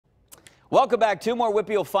Welcome back. Two more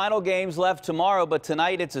Whitfield final games left tomorrow, but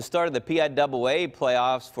tonight it's the start of the PIAA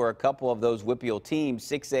playoffs for a couple of those Whitfield teams.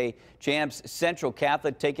 6A champs Central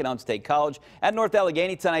Catholic taking on State College. At North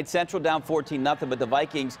Allegheny tonight, Central down 14-0, but the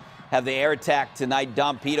Vikings have the air attack tonight.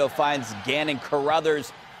 Dom Pito finds Gannon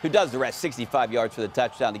Carruthers, who does the rest, 65 yards for the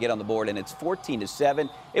touchdown to get on the board, and it's 14-7.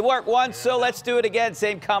 It worked once, so let's do it again.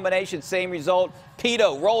 Same combination, same result.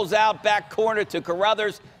 Pito rolls out, back corner to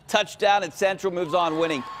Carruthers. Touchdown, and Central moves on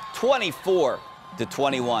winning 24-21.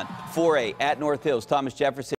 4A at North Hills. Thomas Jefferson.